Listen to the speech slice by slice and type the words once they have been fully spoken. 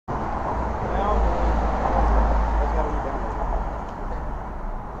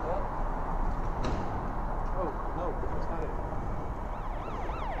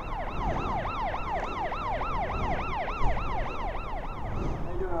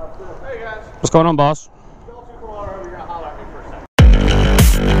Hey guys. What's going on, boss?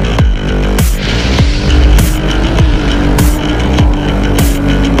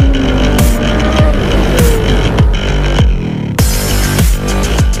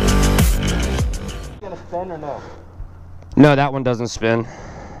 Gonna spin or no? No, that one doesn't spin.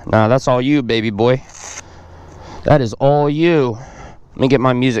 No, that's all you, baby boy. That is all you. Let me get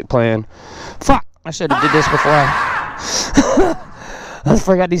my music playing. Fuck! I should have did this before I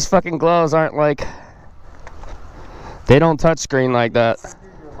forgot these fucking gloves aren't like... They don't touch screen like that. Figure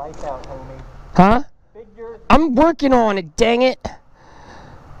your life out, homie. Huh? Figure... I'm working on it, dang it.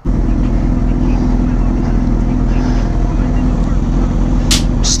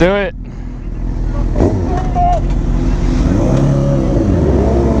 Let's do it.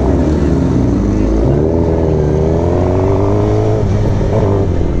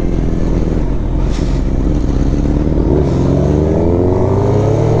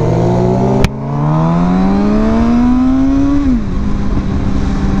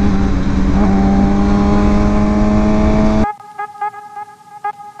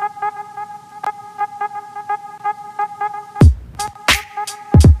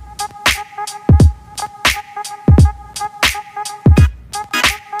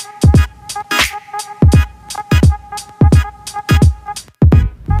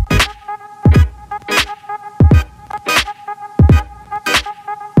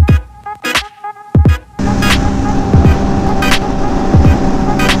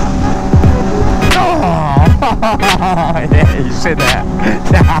 Yeah, you said that.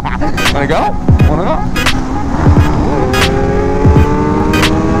 Wanna go? Wanna go?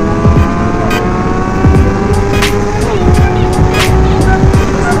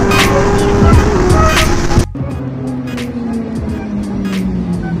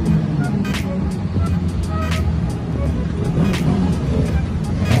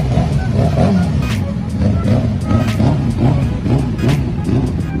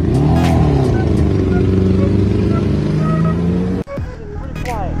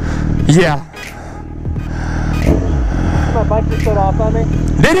 Yeah. My bike just shut off on me.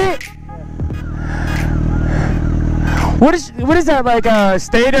 Did it? Yeah. What is that, like a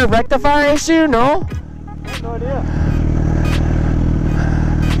stator rectifier issue? No? I have no idea.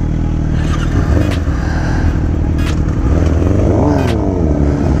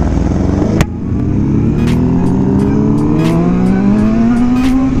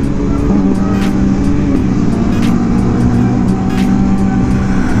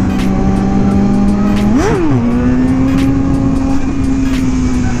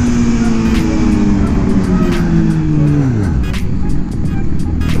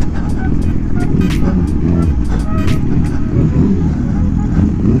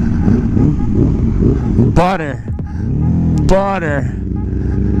 Butter. Butter.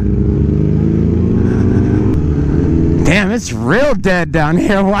 Damn, it's real dead down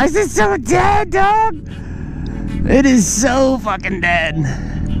here. Why is it so dead, dog? It is so fucking dead.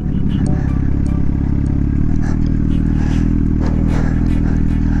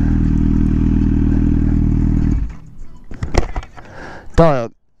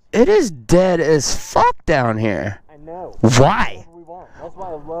 Dog, it is dead as fuck down here. I know. Why? That's why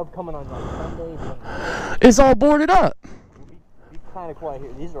I love coming on like Sundays. It's all boarded up. Be kind of quiet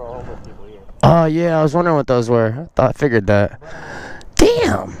here. These are all homeless people here. Oh yeah, I was wondering what those were. I figured that. Damn.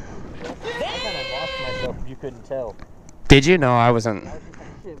 I kind of lost myself if you couldn't tell. Did you? No, I wasn't. I was just like,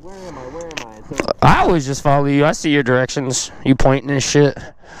 shit, where am I? Where am I? So, I always just follow you. I see your directions. You pointing and shit.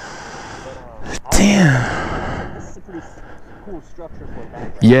 Damn. This is a pretty cool structure for a bike,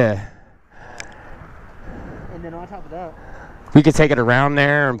 right? Yeah. And then on top of that, We could take it around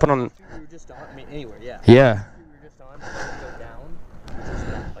there and put on. we were just on. I mean, anywhere, yeah. Yeah. We were just on. So we go down, which is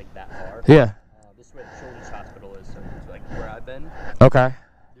not like that far. Yeah. This is where the children's hospital is. So it's like where I've been. Okay.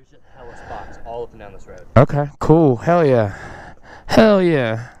 There's just hella spots all up and down this road. Okay. Cool. Hell yeah. Hell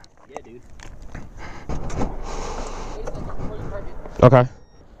yeah. Yeah, dude. Okay.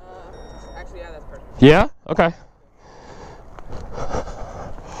 Actually, yeah, that's perfect. Yeah. Okay.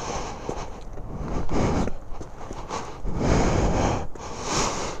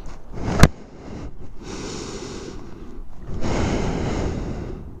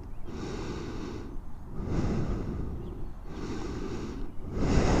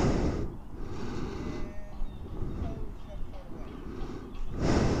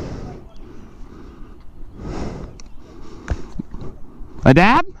 A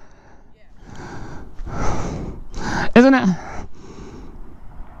dab? Yeah. Isn't it?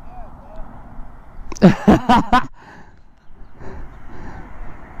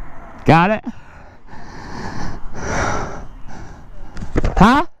 Got it?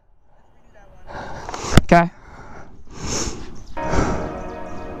 Huh?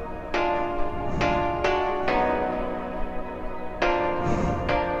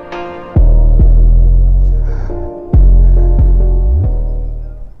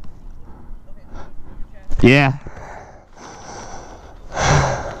 Yeah.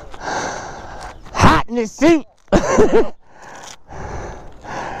 Hot in this suit. I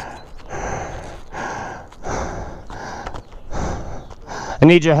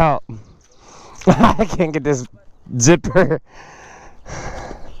need your help. I can't get this zipper.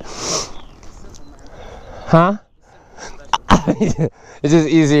 Huh? It's just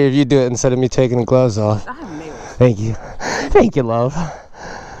easier if you do it instead of me taking the gloves off. I have nails. Thank you. Thank you, love.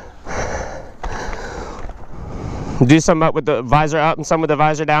 Do some up with the visor up and some with the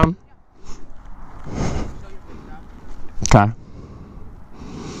visor down. Okay.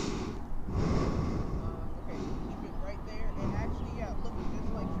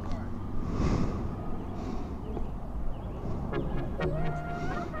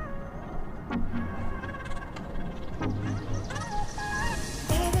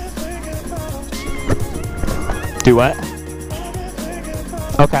 Do what?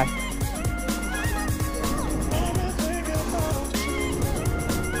 Okay.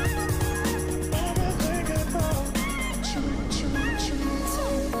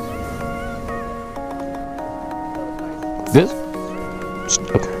 This?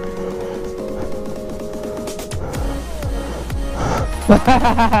 Okay.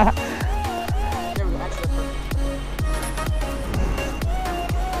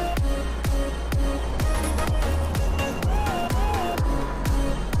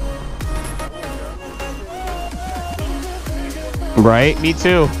 Right, me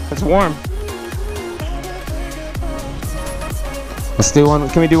too. It's warm. Let's do one.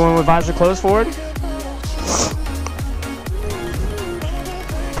 Can we do one with visor closed forward?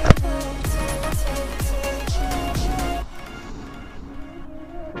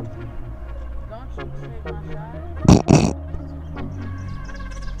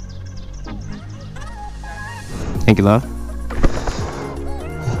 Thank you, love.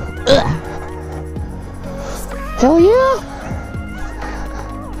 Hell yeah!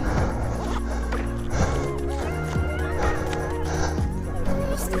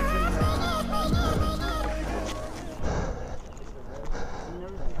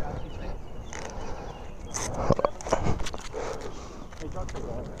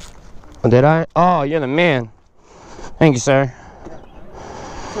 Did I? Oh, you're the man. Thank you, sir.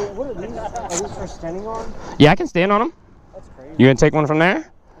 So what are these? Are these for standing on? Yeah, I can stand on them. That's crazy. You gonna take one from there?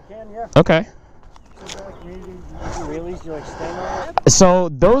 You can, yeah. Okay. So is that like maybe wheelies you like stand on it? So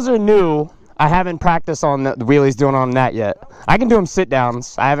those are new. I haven't practiced on the wheelies doing on that yet. I can do them sit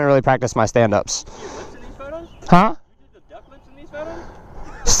downs. I haven't really practiced my stand ups. Huh? You did the duck lips in these photos?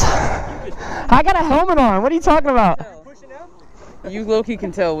 I got a helmet on. What are you talking about? You low-key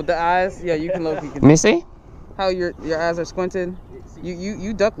can tell with the eyes. Yeah, you can low-key Let me see. how your eyes are squinted.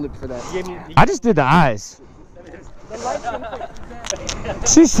 You duck lip for that. I just did the eyes.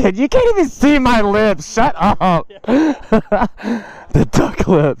 She said, you can't even see my lips. Shut up. The duck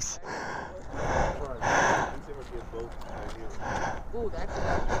lips. Ooh, that's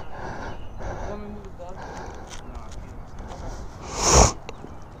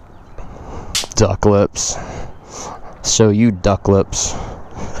Duck lips. Show you duck lips.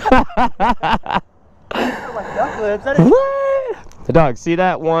 Duck lips. That is What? Dog, see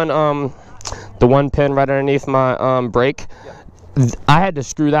that one, the one pin right underneath my brake? I had to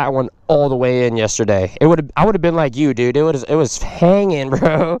screw that one all the way in yesterday. I would have been like you, dude. It was hanging,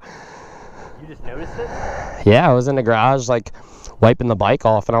 bro. You just noticed it? Yeah, I was in the garage like wiping the bike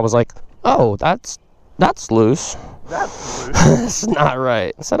off, and I was like, oh, that's loose. That's loose. It's not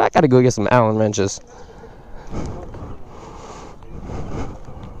right. I said I gotta go get some Allen wrenches.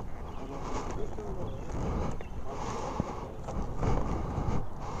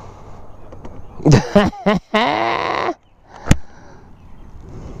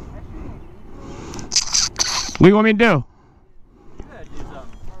 What do you want me to do?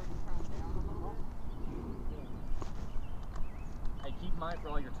 Hey, keep in mind for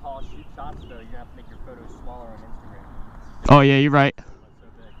all your tall shoot shots, though, you're gonna have to make your photos smaller on Instagram. Oh yeah, you're right. It's so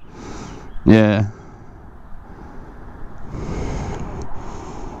big. Yeah.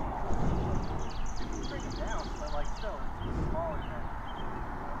 Break it down, but like still, it's smaller than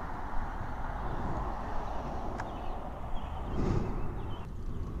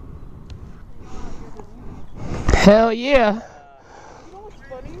Hell yeah.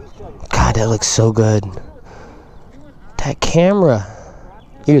 God, that looks so good. That camera.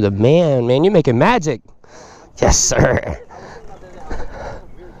 You're the man, man. You're making magic. Yes, sir.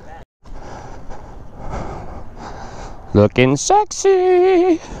 Looking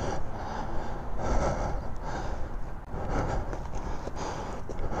sexy.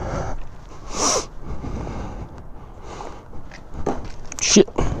 Shit.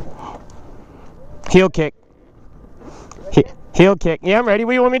 Heel kick. Heel kick. Yeah, I'm ready.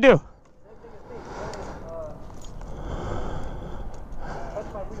 What do you want me to do?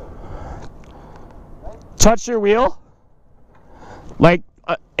 Touch your wheel? Like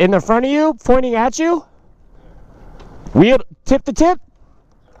in the front of you, pointing at you? Wheel, tip to tip?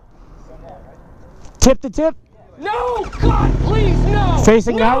 Tip to tip? No! God, please, no!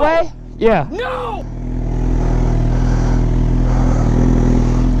 Facing that way? Yeah. No!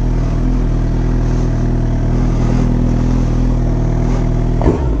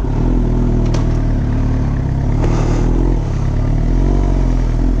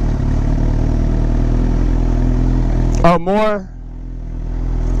 Oh, more?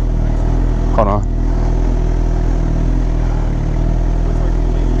 Hold on.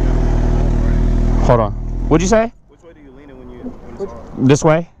 Hold on. What'd you say? Which way do you lean it when it's hard? This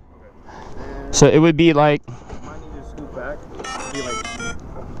way? Okay. So it would be like, Might need to scoot back. Be like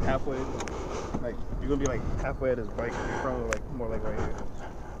halfway. Like you're gonna be like halfway at his bike. You're probably like more like right here.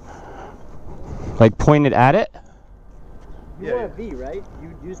 like pointed at it? You want a V, right?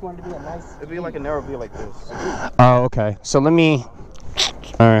 You just want it to be a nice. It'd be like a narrow V like this. Oh, okay. So let me,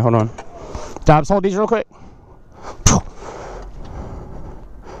 all right, hold on. Dobbs, hold these real quick. Come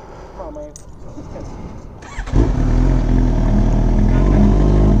on, man.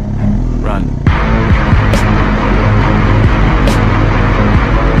 Run.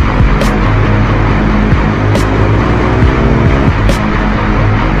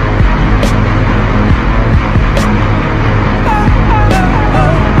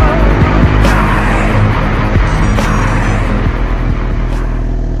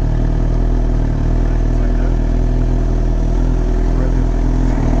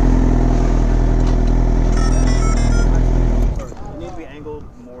 You need to be angled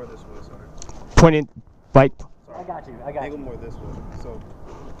more this way, sorry. Pointed, like, I got you. I got Angle you. more this way. So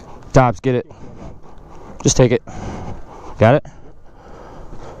Dobbs, get it. Just take it. Got it?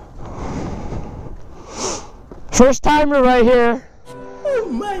 First timer right here. Oh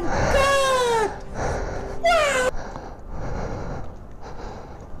my God!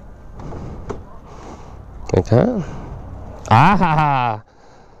 Like that. Ah!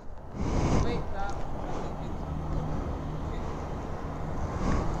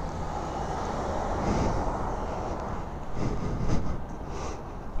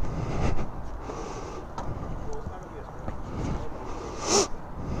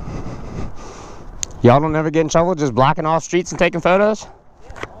 Y'all don't ever get in trouble just blocking off streets and taking photos?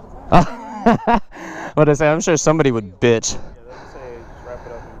 What'd I say? I'm sure somebody would bitch. yeah, they just say just wrap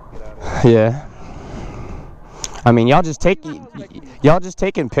it up and get out of here. Yeah. I mean, y'all just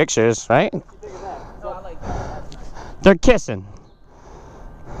taking pictures, right? They're kissing.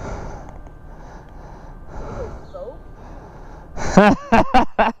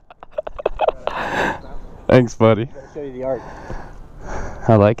 Thanks, buddy. Gotta show you the art.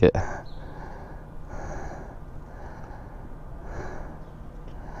 I like it.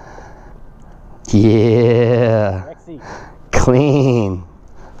 Yeah. Next seat. Clean.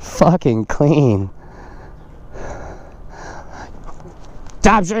 Fucking clean.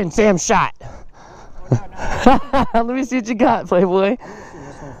 Dobbs, you're in Sam's shot. Let me see what you got, Playboy. I'm just shooting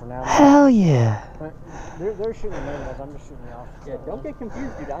this one for now. Hell yeah. They're shooting the main ones. I'm just shooting the off. Yeah, don't get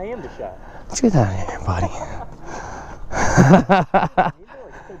confused, dude. I am the shot. Let's get out of here, buddy. You know,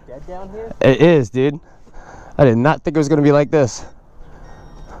 it's so dead down here. It is, dude. I did not think it was going to be like this.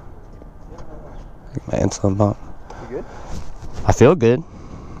 My insulin pump. You good? I feel good.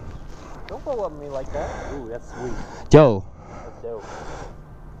 Don't go up me like that. Ooh, that's sweet. Yo. That's dope.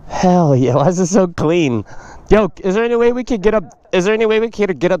 Hell yeah. Why is this so clean? Yo, is there any way we could get up? Is there any way we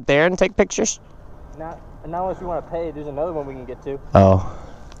could get up there and take pictures? Not unless you want to pay. There's another one we can get to. Oh.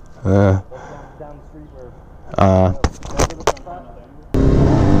 Down the street where.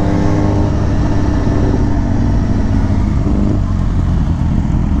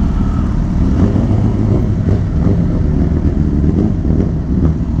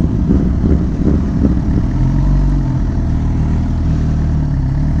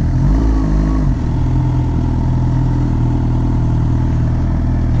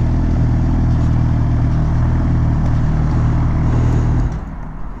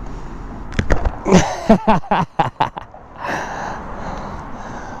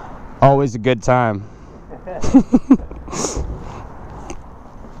 Always a good time. What's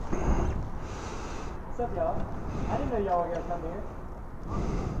up, y'all? I didn't know y'all were gonna come here.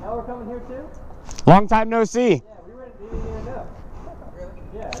 Y'all were coming here too? Long time no see. Yeah, we didn't even know. Really?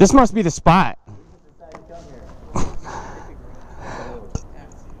 Yeah. This must be the spot. We just decided to come here.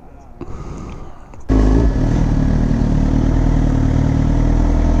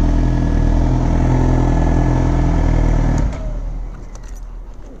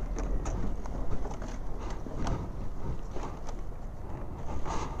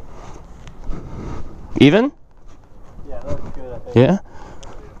 Even? Yeah, that looks good, I think. Yeah.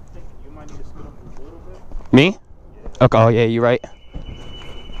 You might need to scoot up a little bit. Me? Okay. Oh yeah, you right.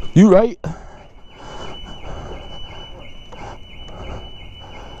 You right.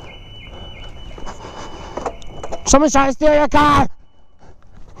 Someone's trying to steal your car.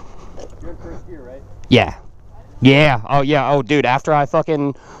 You're in first gear, right? Yeah. Yeah. Oh yeah. Oh dude. After I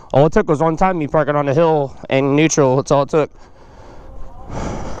fucking, all it took was one time me parking on the hill and neutral. That's all it took.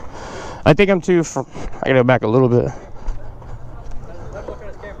 I think I'm too. I gotta go back a little bit. Let him look on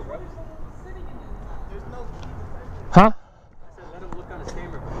his camera, bro. Huh? I said let him look on his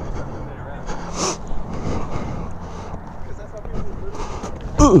camera, bro. Moving around.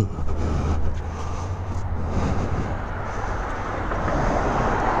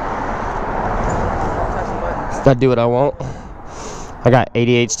 I do what I want. I got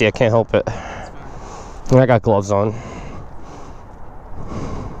ADHD. I can't help it. And I got gloves on.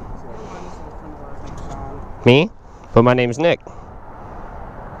 Me? But my name's Nick.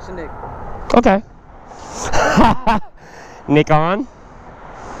 It's Nick. Okay. Nick on.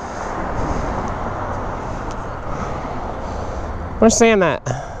 Where's Sam at?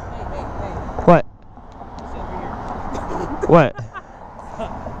 What? What?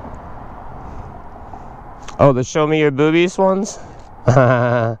 Oh, the show me your boobies ones?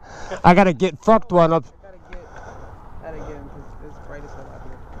 I gotta get fucked one up. Gotta get him because it's bright as hell out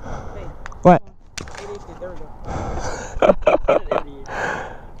here. Hey, What? ADHD, there we go.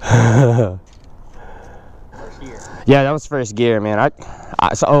 First gear. Yeah, that was first gear, man.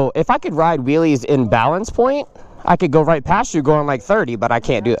 So if I could ride wheelies in balance point, I could go right past you going like 30, but I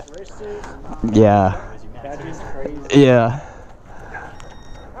can't do it. Yeah. That is crazy. Yeah.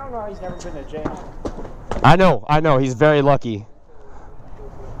 I don't know how he's never been to jail. I know. He's very lucky.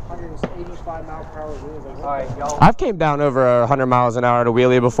 185 mile per hour wheels. Like, alright, y'all. I've came down over 100 miles an hour to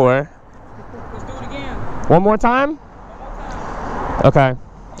wheelie before. Let's do it again. One more time? Okay.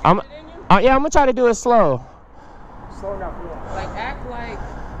 Yeah, I'm gonna try to do it slow. Slow enough for that. Like, act like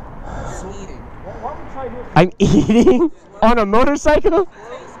you're eating. Why don't we try to do it? I'm eating on a motorcycle?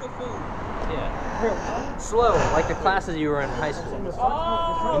 Taste the food. Yeah. Slow, like the classes you were in high school. You know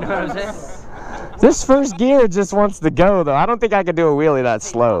what I'm saying? This first gear just wants to go, though. I don't think I could do a wheelie that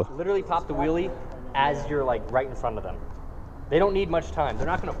slow. Literally pop the wheelie as you're like right in front of them. They don't need much time. They're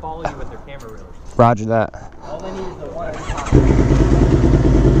not going to follow you with their camera reels. Roger that. All they need is the one.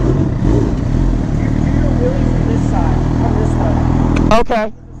 Wheelie from this side. Come this way. Okay.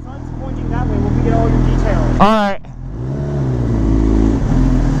 The sun's pointing that way. We'll get all your details. All right.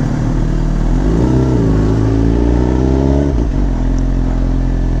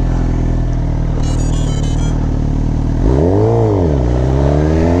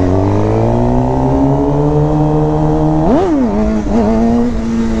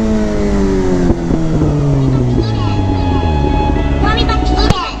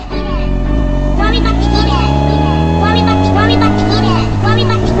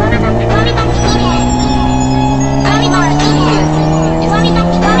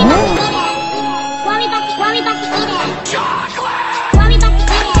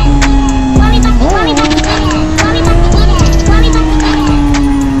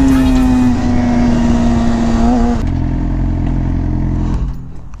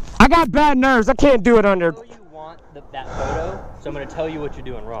 I got bad nerves. I can't do it under. I know you want that photo, so I'm going to tell you what you're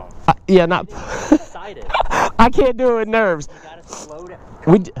doing wrong. Yeah, not. Excited. I can't do it with nerves. You got to slow down.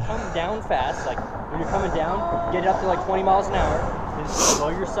 We. Come down fast. Like when you're coming down, get it up to like 20 miles an hour. Then slow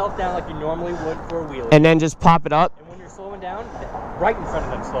yourself down like you normally would for a wheelie. And then just pop it up. And when you're slowing down, right in front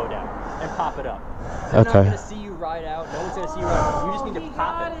of them, slow down and pop it up. They're not Okay. going to see you ride out. No one's going to see you ride out. You just need to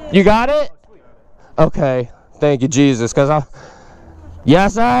pop it. You got it? Okay. Thank you, Jesus. Cause I.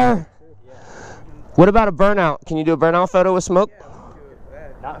 Yes, sir. What about a burnout? Can you do a burnout photo with smoke?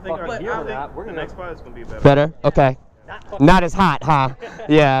 Not think fucking our- here I or think not. We're the going next spot is gonna be better. Better? Okay. not fucking Not as hot, huh?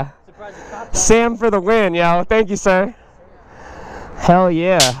 Yeah. surprised you caught that. Sam for the win, yo. Thank you, sir. Hell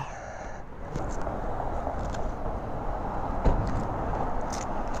yeah. He just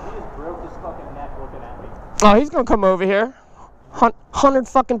broke his fucking neck looking at me. Oh, he's gonna come over here.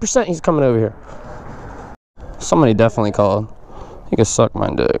 100% he's coming over here. Somebody definitely called. He can suck my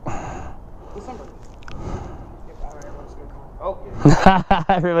dick.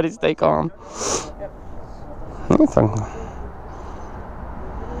 Everybody stay calm. Nothing.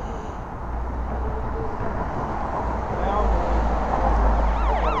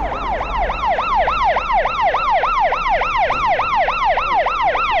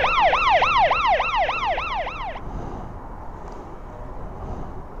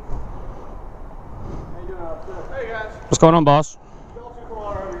 What's going on, boss?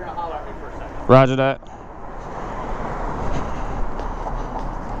 Roger that.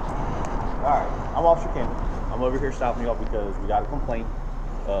 Alright, I'm Officer Kendall. I'm over here stopping y'all because we got a complaint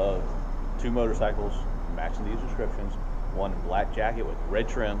of 2 motorcycles matching these descriptions. One in black jacket with red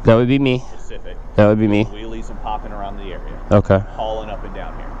trim. That would be me. Pacific. That would be me. Wheelies and popping around the area. Okay. Hauling up and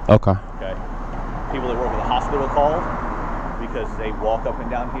down here. Okay. Okay. People that work at the hospital called because they walk up and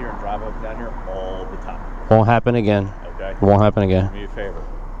down here and drive up and down here all the time. Won't happen again. Okay. Won't happen again. Do me a favor,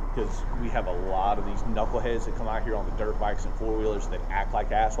 because we have a lot of these knuckleheads that come out here on the dirt bikes and 4-wheelers that act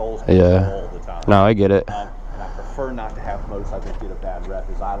like assholes all the time. No, I get it. And I prefer not to have motorcycles get a bad rep,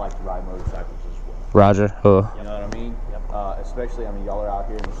 as I like to ride motorcycles as well. Roger. You know what I mean? Especially, I mean, y'all are out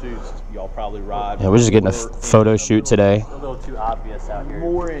here in the suits. Y'all probably ride. Yeah, we're just getting a photo shoot today. A little too obvious out here.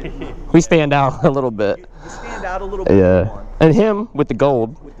 More in. We stand out a little bit. You stand out a little bit. Yeah. More. And him with the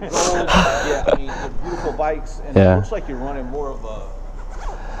gold. With the gold, yeah, I mean, they're beautiful bikes, and Yeah. it looks like you're running more of a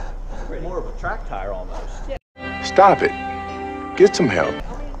track tire almost. Stop it. Get some help.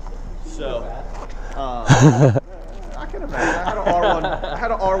 So, I can imagine. I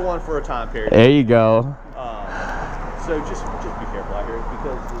had an R1 for a time period. There you go. So just be careful out here,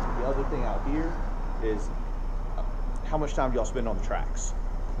 because the other thing out here is how much time do y'all spend on the tracks?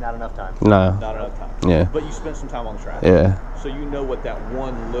 Not enough time. No. Not enough time. Yeah. But you spend some time on the track. Yeah. So you know what that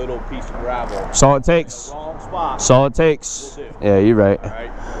one little piece of gravel. That's all it takes. Wrong spot. That's all it takes. Will do. Yeah, you're right. All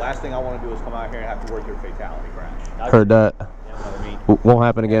right. The last thing I want to do is come out here and have to work your fatality crash. Heard that. You know what I mean? Won't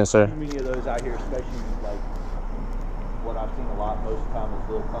happen again, sir. Too many of those out here, especially like what I've seen a lot most of the time is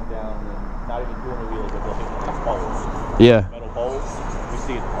they'll come down and not even doing a wheelie, but they'll hit one of these poles. Yeah. Metal poles. We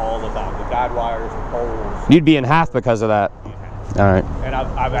see it all the time. The guide wires, the poles. You'd be in half because of that. All right. And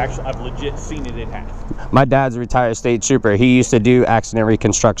I've legit seen it in half. My dad's a retired state trooper. He used to do accident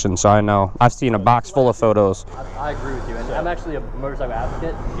reconstruction, so I know. I've seen a box full of photos. I agree with you, and I'm actually a motorcycle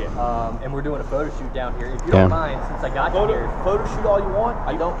advocate. Yeah. And we're doing a photo shoot down here. If you don't mind, since I got you here. Photo shoot all you want.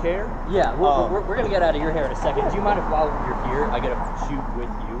 I don't care. Yeah, we're gonna get out of your hair in a second. Do you mind if while you're here, I get a shoot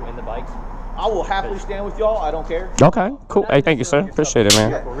with you and the bikes? I will happily stand with y'all. I don't care. Okay, cool. Hey, thank you, sir. Appreciate it,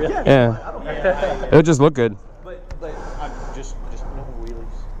 man. Yeah. I don't care. It'll just look good. But I'm just no more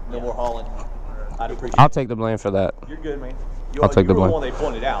wheelies, no more hauling. I'd appreciate I'll take the blame for that. You're good, man. I'll take the blame. You're the one they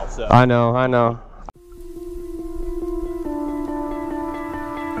pointed out, so. I know.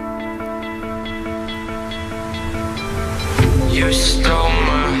 You stole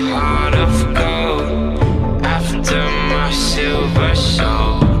my heart of gold after my silver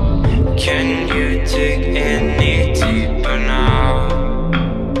soul. Can you dig any deeper now?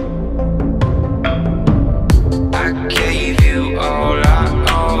 I gave you all I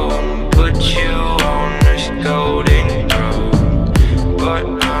own, put you on this golden throne, but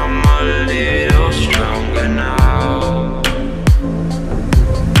I'm a little stronger now.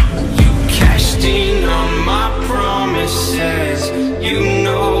 You cashed in on my promises. You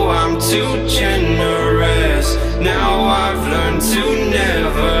know I'm too generous. Now I've learned to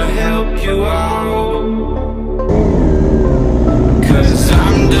never help you out, 'cause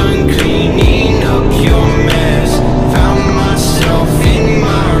I'm done cleaning up your mess. Found myself in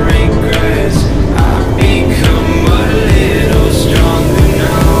my regrets. I've become a little stronger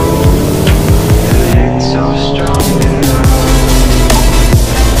now. A little stronger now.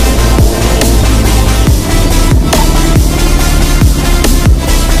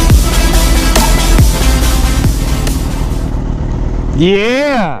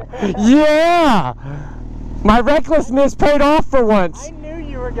 Yeah! Yeah! My recklessness paid off for once. I knew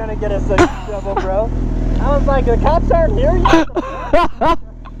you were gonna get us in trouble, bro. I was like, the cops aren't here yet.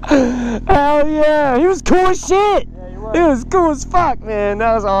 Hell yeah! He was cool as shit! Yeah, you were. He was cool as fuck, man.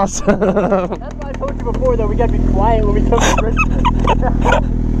 That was awesome. That's why I told you before that we gotta be quiet when we come to Richmond.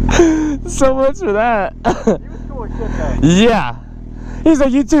 So much for that. He was cool as shit, though. Yeah. He's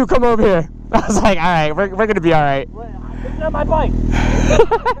like, you too, come over here. I was like, alright, we're gonna be alright. It's not my bike.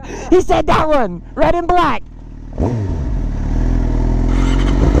 He said that one, red and black.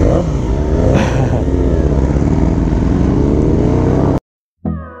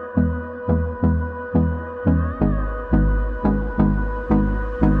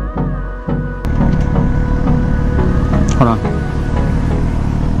 Hold on.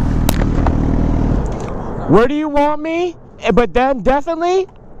 Where do you want me? But then definitely,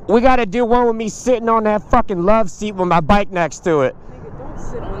 we gotta do one with me sitting on that fucking love seat with my bike next to it. Nigga, don't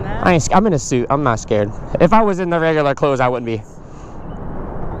sit on that. I'm in a suit. I'm not scared. If I was in the regular clothes, I wouldn't be.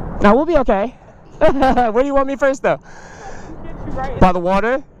 No, we'll be okay. Where do you want me first, though? Get you right By the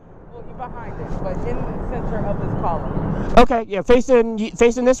water? well, you're behind it, but in the center of this column. Okay, yeah,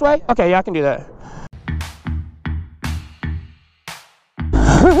 facing this way? Okay, yeah, I can do that.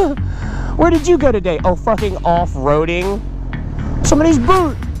 Where did you go today? Oh, fucking off-roading. Somebody's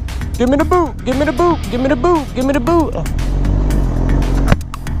boot. Give me the boot. Give me the boot. Give me the boot. Give me the boot.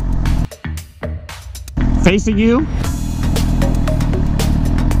 Facing you.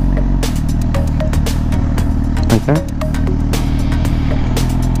 Right there.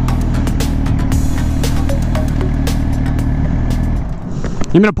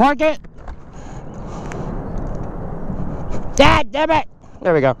 You gonna park it? Dad, damn it!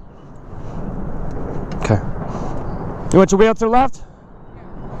 There we go. Okay. You want your wheel to the left?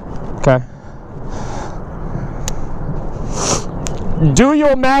 Okay. Do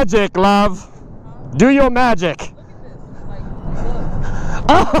your magic, love. Do your magic.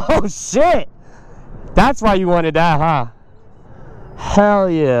 Oh, shit! That's why you wanted that, huh? Hell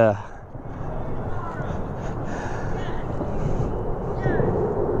yeah.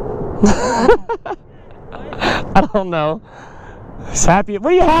 I don't know. He's happy.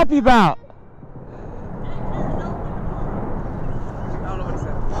 What are you happy about? I don't know what he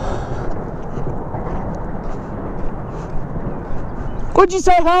said. What'd you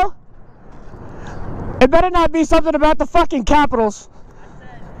say, Ho? It better not be something about the fucking Capitals.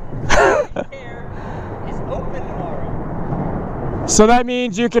 It's open tomorrow. So that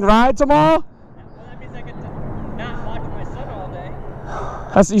means you can ride tomorrow? Well, that means I get to not watch my son all day.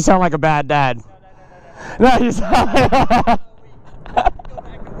 You sound like a bad dad. No, you sound like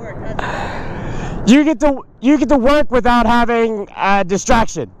you get to work without having a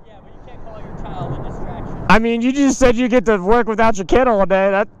distraction. Yeah, but you can't call your child a distraction. I mean, you just said you get to work without your kid all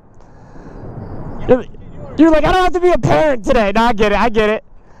day. That you're like, I don't have to be a parent today. No, I get it. I get it.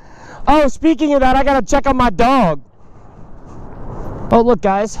 Oh, speaking of that, I gotta check on my dog. Oh, look,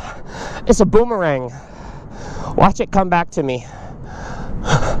 guys, it's a boomerang. Watch it come back to me.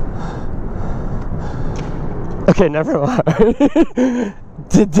 Okay, never mind.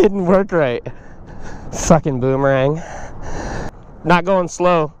 It didn't work right. Fucking boomerang. Not going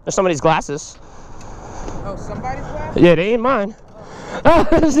slow. There's somebody's glasses. Oh, somebody's glasses? Yeah, they ain't mine. Oh,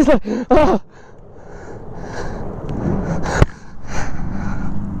 it's just like, oh.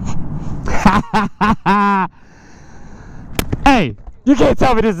 Hey, you can't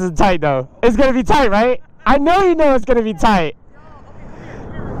tell me this isn't tight though. It's gonna be tight, right? I know you know it's gonna be tight.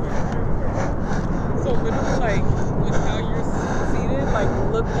 So literally, like, with how you're seated, like,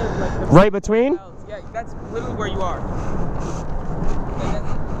 look at, like, the Right between? Yeah, that's literally where you are. Like,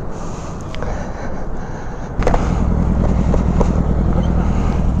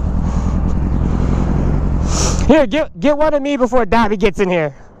 Here, get one of me before Dobby gets in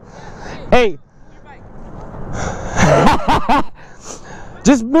here. Hey.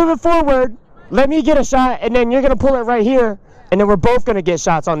 Just move it forward. Let me get a shot, and then you're gonna pull it right here, and then we're both gonna get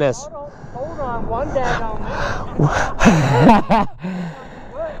shots on this. Hold on, one dad on me.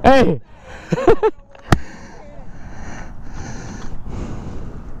 Hey.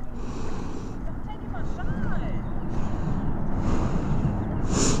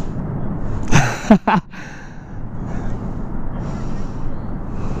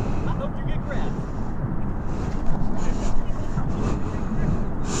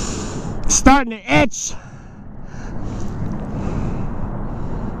 Starting to itch.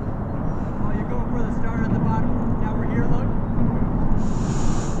 Oh, you're going for the starter at the bottom. Now we're here, look.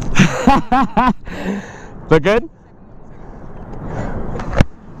 Look good?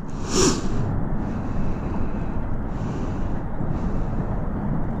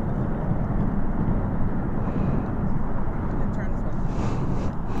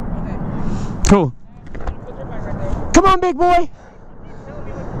 Cool. Come on, big boy.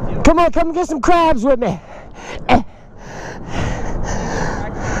 Come on, come get some crabs with me.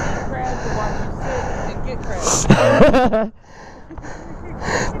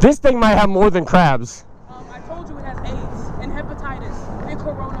 This thing might have more than crabs. I told you it has AIDS and hepatitis and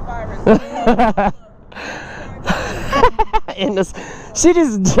coronavirus. In this, she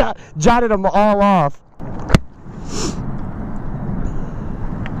just jotted them all off.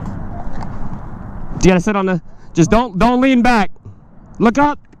 You gotta sit on the. Just don't lean back. Look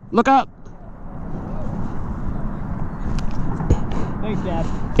up. Look up. Thanks, Dad.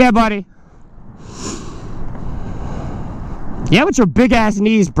 Yeah, buddy. Yeah, with your big ass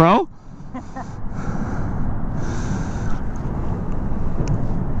knees, bro.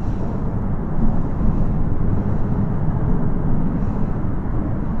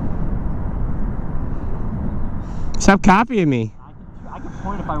 Stop copying me. I can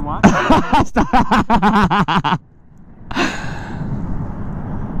point if I want.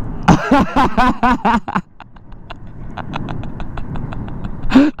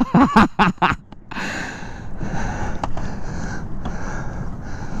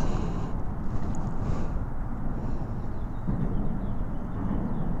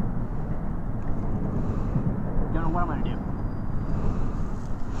 what I'm gonna do.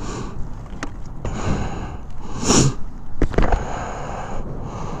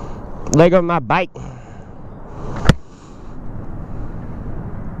 Leg on my bike.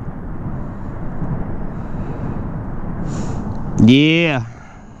 Yeah.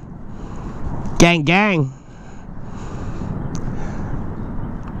 Gang, gang.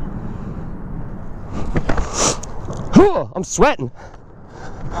 Whew, I'm sweating.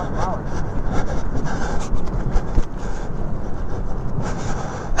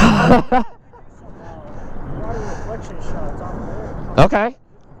 Okay.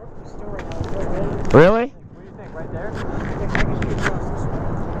 Really? What do you think, right there?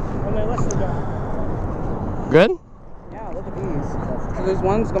 Good? Yeah, look at these. So there's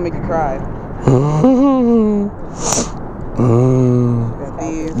one's gonna make you cry. Got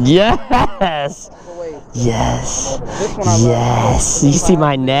these. Yes. Yes. This one I love. Yes. You see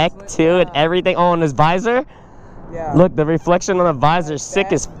my neck too and everything. Oh, and his visor? Yeah. Look, the reflection on the visor is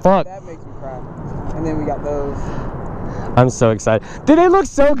sick as fuck. That makes me cry. And then we got those. I'm so excited. Dude, they look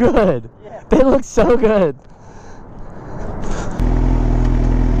so good. Yeah. They look so good.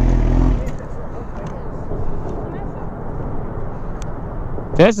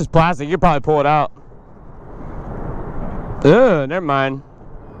 This is plastic. You can probably pull it out. Ugh, never mind.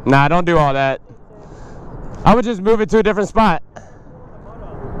 Nah, don't do all that. I would just move it to a different spot.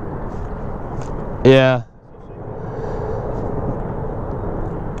 Yeah.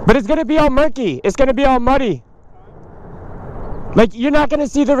 But it's gonna be all murky. It's gonna be all muddy. Like, you're not gonna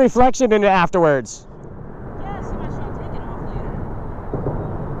see the reflection in it afterwards. Yeah, see my shot, take it off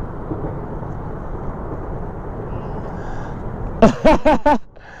later.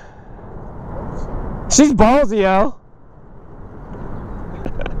 She's ballsy, yo.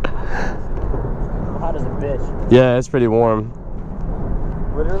 Hot as a bitch. Yeah, it's pretty warm.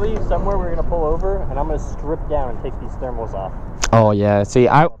 Literally, somewhere we're gonna pull over, and I'm gonna strip down and take these thermals off. Oh yeah. See,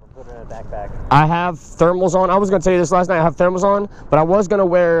 Put it in a backpack. I have thermals on. I was gonna tell you this last night. I have thermals on, but I was gonna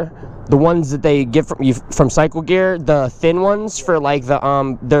wear the ones that they give from Cycle Gear, the thin ones for like the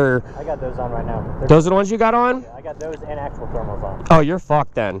they're. I got those on right now. Those are the ones you got on? Yeah, I got those and actual thermals on. Oh, you're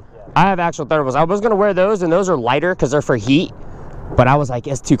fucked then. Yeah. I have actual thermals. I was gonna wear those, and those are lighter because they're for heat. But I was like,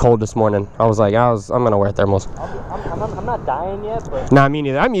 it's too cold this morning. I was like, I'm gonna wear thermals. I'm not dying yet, but. Nah, me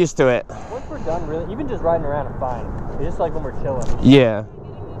neither. I'm used to it. Once we're done, really, even just riding around, I'm fine. It's just like when we're chilling. Yeah.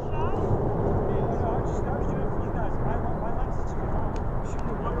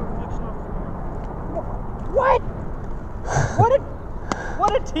 What?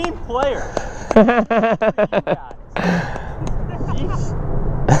 What a team player. The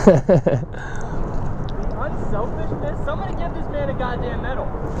unselfishness. Somebody give this man a goddamn medal.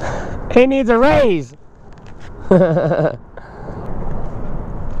 He needs a raise.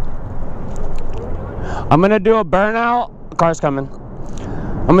 I'm gonna do a burnout. Car's coming.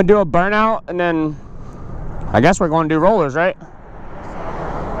 I'm gonna do a burnout, and then I guess we're going to do rollers, right?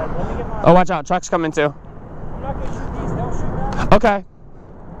 Oh, watch out! Truck's coming too. I'm not gonna shoot these, they'll shoot that. Okay.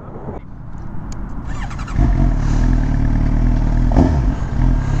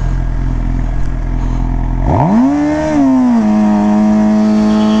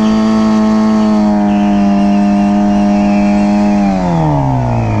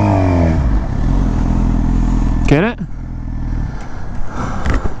 Get it?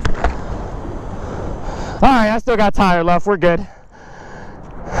 Alright, I still got tire left. We're good.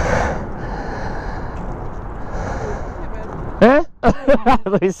 Eh?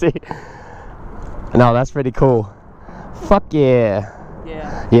 Let me see. No, that's pretty cool. Fuck yeah.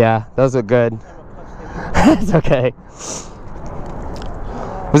 Yeah. Yeah, those are good. It's okay.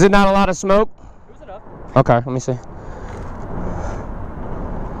 Was it not a lot of smoke? It was enough. Okay, let me see.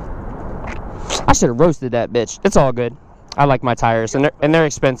 I should have roasted that bitch. It's all good. I like my tires, and they're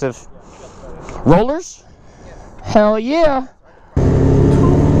expensive. Rollers? Hell yeah. 30,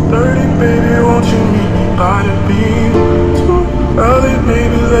 baby, won't you meet me by the beam? Too early,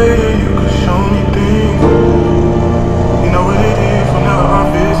 baby, later, you could show me things. You know what it is whenever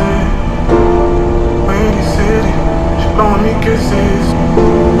I visit. Windy City, she blowing me kisses.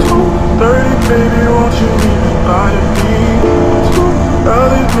 2:30, baby, won't you meet me by the beam? Too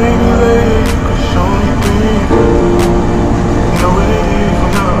early, baby, later, you could show me things. You know what it is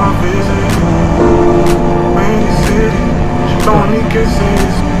whenever I visit. Windy City, she blowing me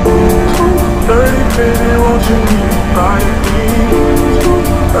kisses. 2:30, baby, won't you meet me by the beam?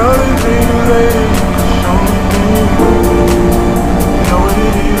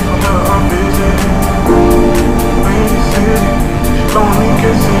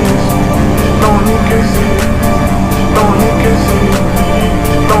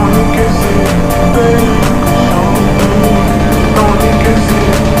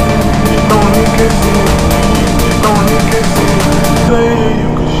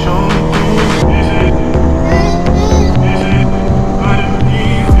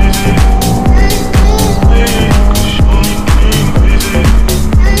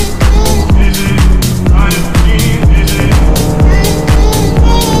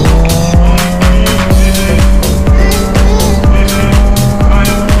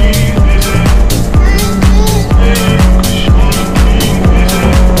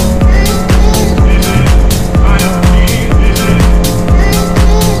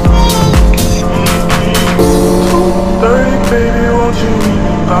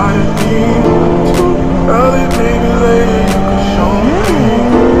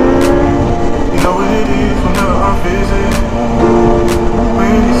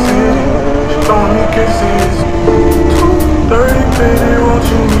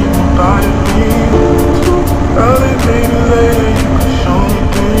 body lean. Early, maybe later, you can show me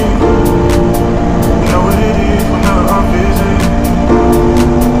things. You know what it is when I'm busy.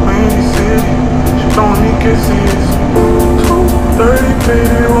 Windy City, she blowing me kisses. 2:30,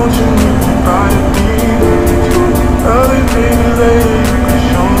 baby, won't you meet me by the beach? Early, maybe later, you can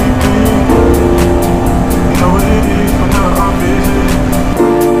show me things. You know what it is when I'm busy.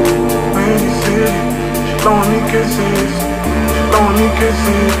 Windy City, she blowing me kisses. She blowing me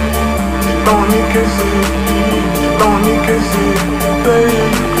kisses. She blowing me kisses. She blowing me kisses. Baby,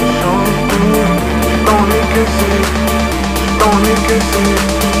 you can show me things. She blowing me kisses. She blowing me kisses.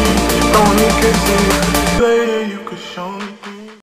 She blowing me kisses. Baby.